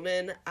the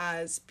woman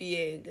as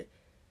being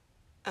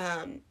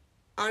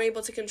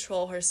unable to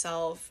control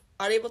herself,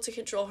 unable to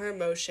control her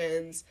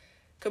emotions,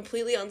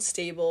 completely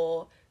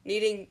unstable,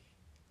 needing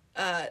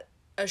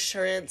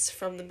assurance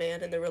from the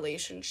man in the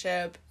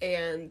relationship,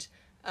 and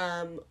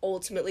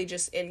ultimately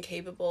just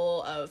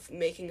incapable of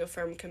making a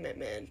firm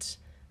commitment.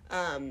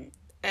 And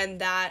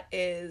that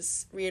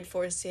is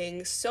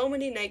reinforcing so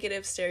many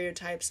negative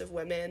stereotypes of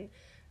women,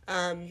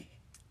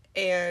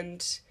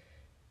 and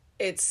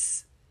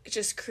it's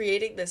just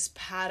creating this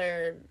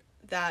pattern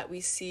that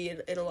we see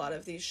in a lot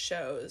of these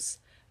shows,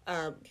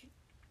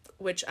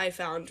 which I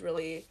found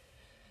really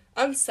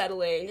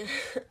unsettling.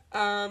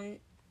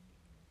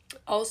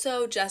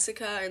 Also,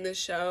 Jessica in the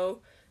show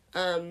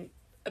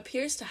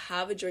appears to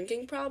have a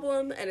drinking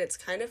problem, and it's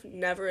kind of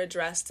never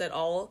addressed at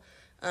all.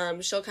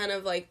 She'll kind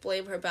of, like,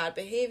 blame her bad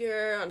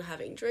behavior on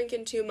having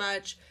drinking too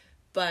much,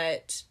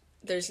 but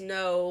there's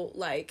no,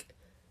 like,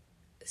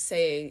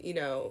 saying,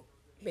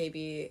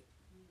 maybe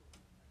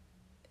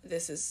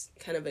this is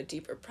kind of a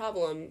deeper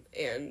problem,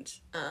 and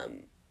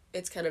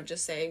it's kind of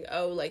just saying,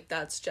 oh, like,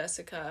 that's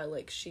Jessica,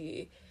 like,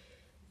 she,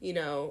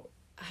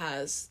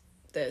 has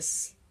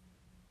this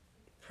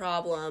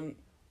problem,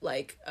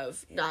 like,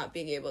 of not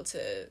being able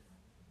to,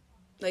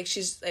 like,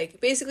 she's, like,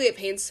 basically it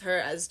paints her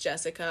as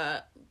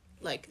Jessica,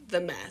 like,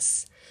 the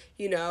mess,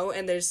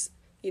 and there's,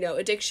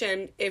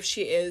 addiction, if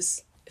she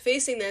is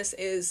facing this,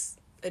 is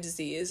a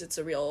disease, it's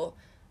a real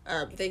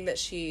thing that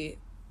she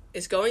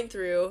is going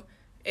through,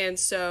 and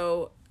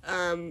so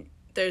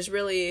there's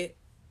really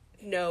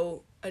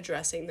no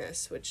addressing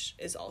this, which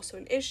is also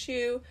an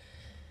issue.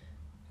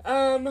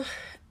 And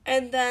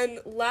then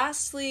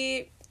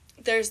lastly,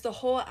 there's the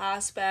whole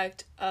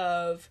aspect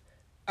of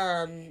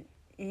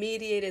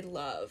mediated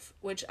love,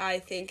 which I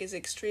think is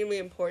extremely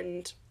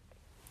important,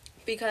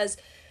 because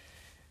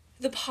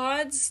the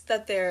pods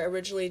that they're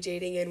originally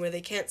dating in, where they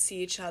can't see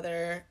each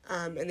other,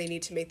 and they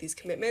need to make these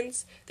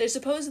commitments, they're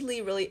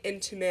supposedly really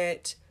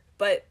intimate,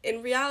 but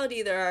in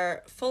reality there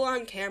are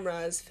full-on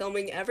cameras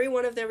filming every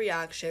one of their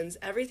reactions,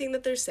 everything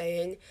that they're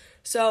saying,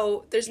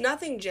 so there's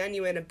nothing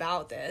genuine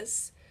about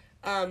this.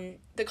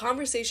 The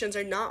conversations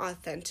are not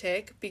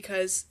authentic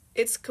because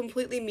it's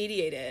completely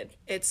mediated.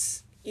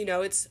 It's,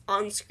 it's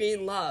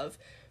on-screen love.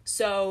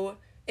 So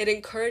it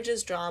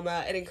encourages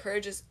drama, it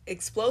encourages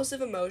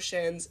explosive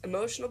emotions,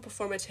 emotional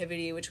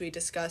performativity, which we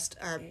discussed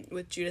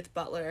with Judith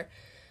Butler,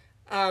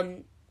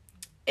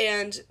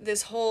 and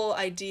this whole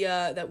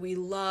idea that we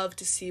love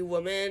to see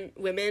women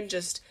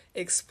just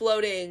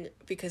exploding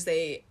because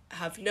they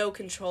have no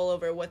control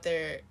over what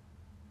they're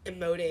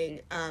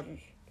emoting.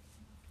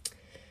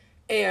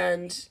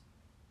 And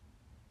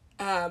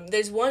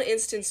there's one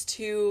instance,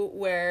 too,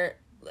 where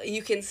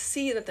you can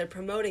see that they're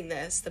promoting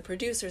this. The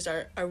producers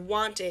are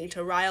wanting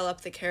to rile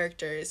up the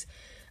characters.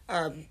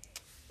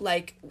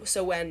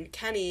 So when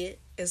Kenny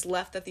is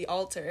left at the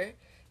altar,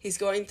 he's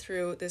going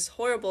through this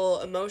horrible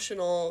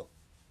emotional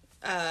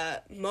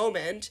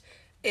moment,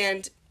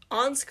 and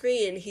on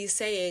screen he's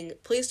saying,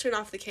 please turn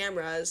off the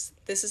cameras,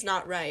 this is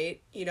not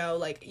right,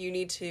 you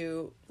need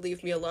to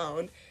leave me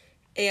alone.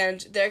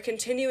 And they're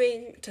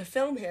continuing to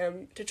film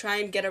him to try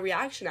and get a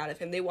reaction out of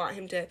him. They want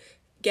him to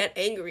get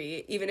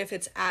angry, even if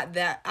it's at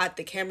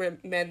the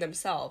cameramen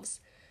themselves.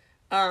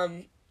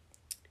 And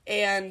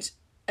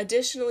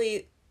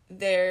additionally,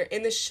 they're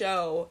in the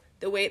show,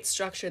 the way it's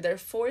structured, they're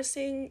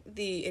forcing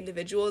the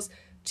individuals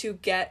to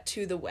get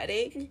to the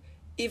wedding,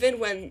 even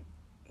when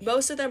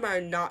most of them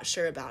are not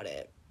sure about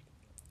it.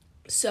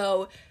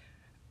 So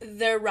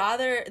there's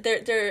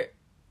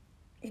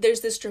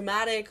this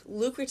dramatic,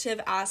 lucrative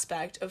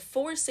aspect of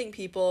forcing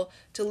people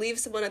to leave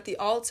someone at the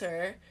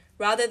altar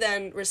rather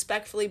than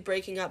respectfully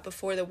breaking up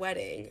before the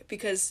wedding.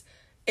 Because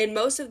in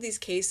most of these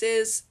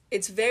cases,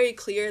 it's very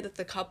clear that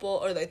the couple,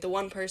 or the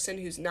one person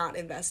who's not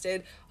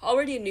invested,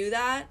 already knew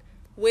that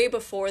way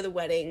before the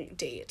wedding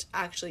date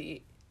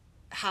actually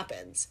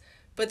happens.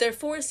 But they're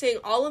forcing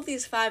all of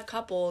these 5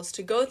 couples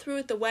to go through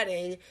with the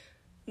wedding,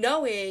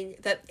 knowing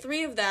that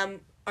 3 of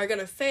them are going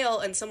to fail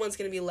and someone's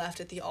going to be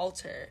left at the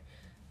altar.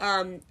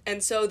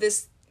 And so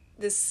this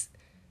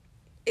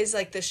is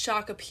like the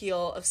shock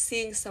appeal of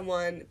seeing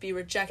someone be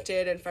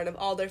rejected in front of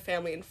all their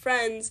family and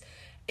friends.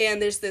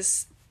 And there's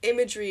this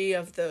imagery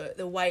of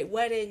the white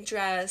wedding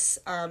dress,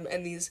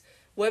 and these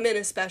women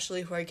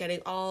especially who are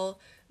getting all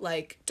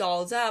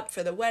dolled up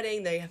for the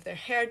wedding. They have their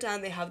hair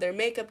done, they have their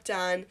makeup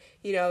done.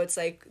 It's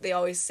like they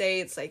always say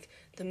it's like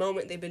the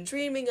moment they've been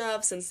dreaming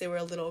of since they were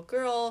a little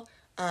girl,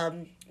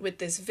 with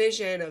this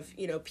vision of,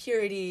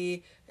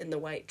 purity in the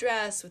white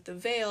dress with the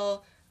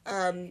veil.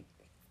 And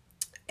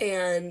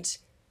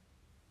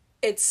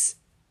it's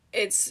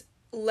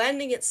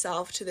lending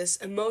itself to this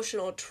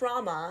emotional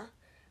trauma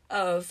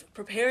of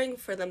preparing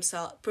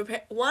themselves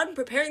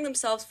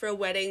for a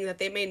wedding that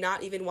they may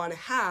not even want to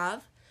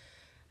have,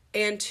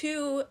 and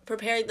 2,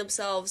 preparing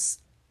themselves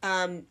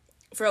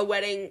for a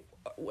wedding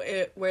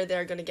where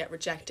they're going to get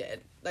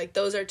rejected.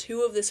 Those are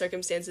 2 of the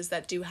circumstances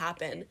that do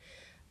happen.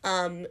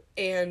 And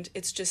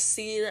it's just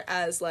seen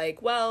as we're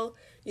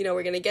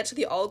going to get to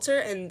the altar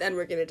and then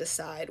we're going to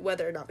decide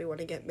whether or not we want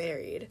to get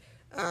married,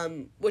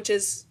 which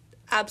is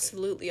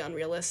absolutely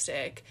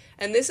unrealistic.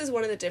 And this is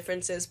one of the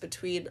differences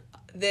between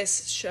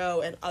this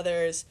show and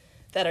others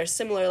that are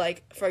similar.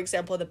 For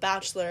example, The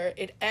Bachelor,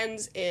 it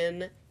ends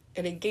in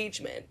an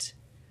engagement,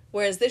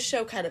 whereas this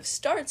show kind of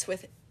starts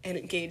with an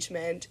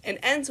engagement and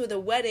ends with a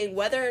wedding,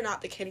 whether or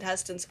not the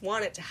contestants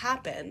want it to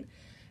happen.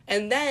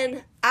 And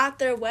then at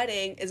their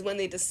wedding is when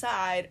they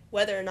decide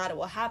whether or not it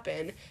will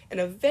happen in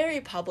a very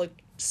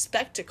public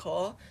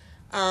spectacle.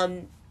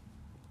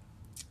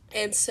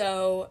 And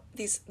so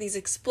these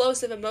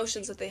explosive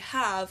emotions that they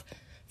have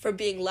for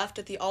being left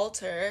at the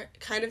altar,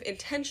 kind of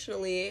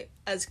intentionally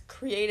as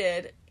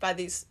created by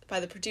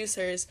the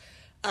producers,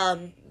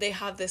 they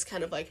have this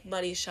kind of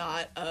money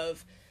shot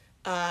of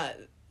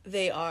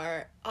they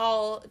are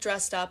all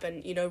dressed up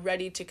and,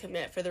 ready to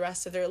commit for the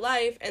rest of their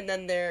life, and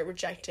then they're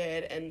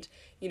rejected. And,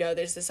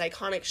 there's this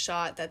iconic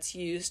shot that's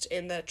used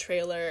in the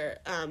trailer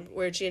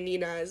where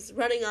Giannina is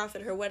running off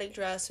in her wedding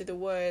dress through the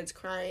woods,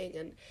 crying,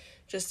 and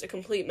just a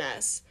complete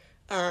mess.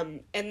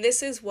 And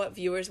this is what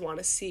viewers want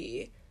to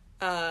see.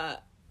 And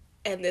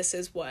this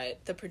is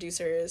what the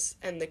producers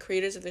and the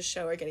creators of the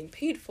show are getting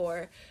paid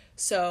for.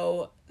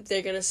 So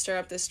they're going to stir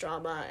up this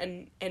drama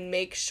and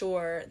make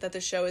sure that the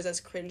show is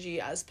as cringy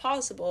as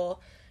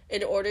possible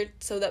in order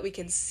so that we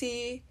can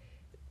see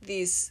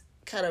these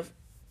kind of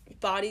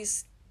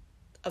bodies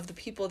of the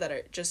people that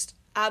are just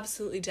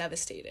absolutely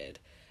devastated.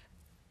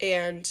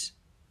 And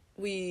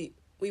we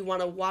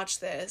want to watch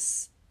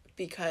this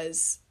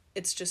because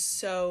it's just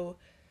so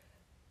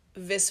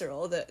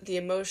visceral. The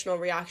emotional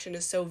reaction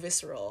is so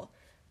visceral.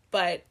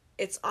 But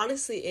it's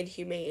honestly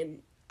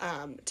inhumane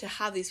to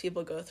have these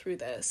people go through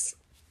this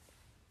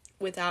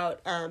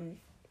without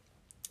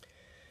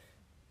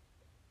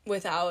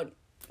the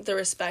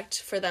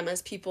respect for them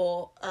as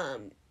people,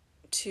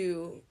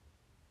 to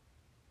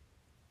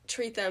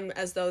treat them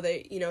as though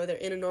they, they're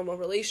in a normal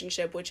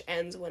relationship, which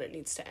ends when it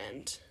needs to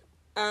end.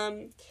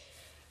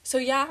 So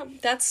yeah,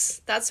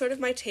 that's sort of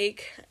my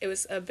take. It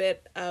was a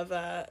bit of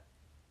a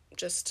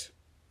just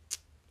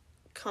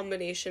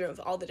combination of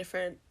all the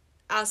different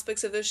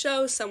aspects of the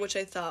show, some which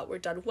I thought were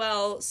done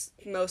well,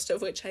 most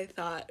of which I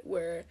thought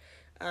were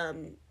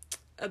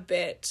a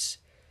bit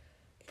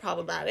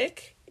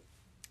problematic.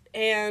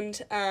 And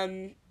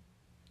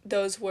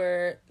those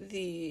were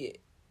the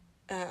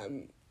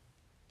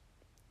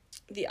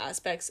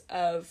aspects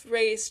of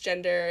race,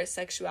 gender,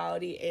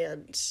 sexuality,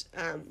 and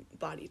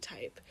body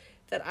type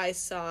that I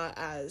saw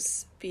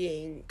as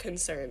being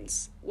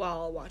concerns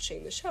while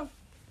watching the show.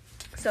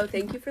 So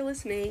thank you for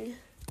listening,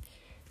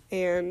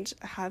 and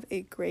have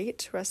a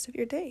great rest of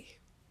your day.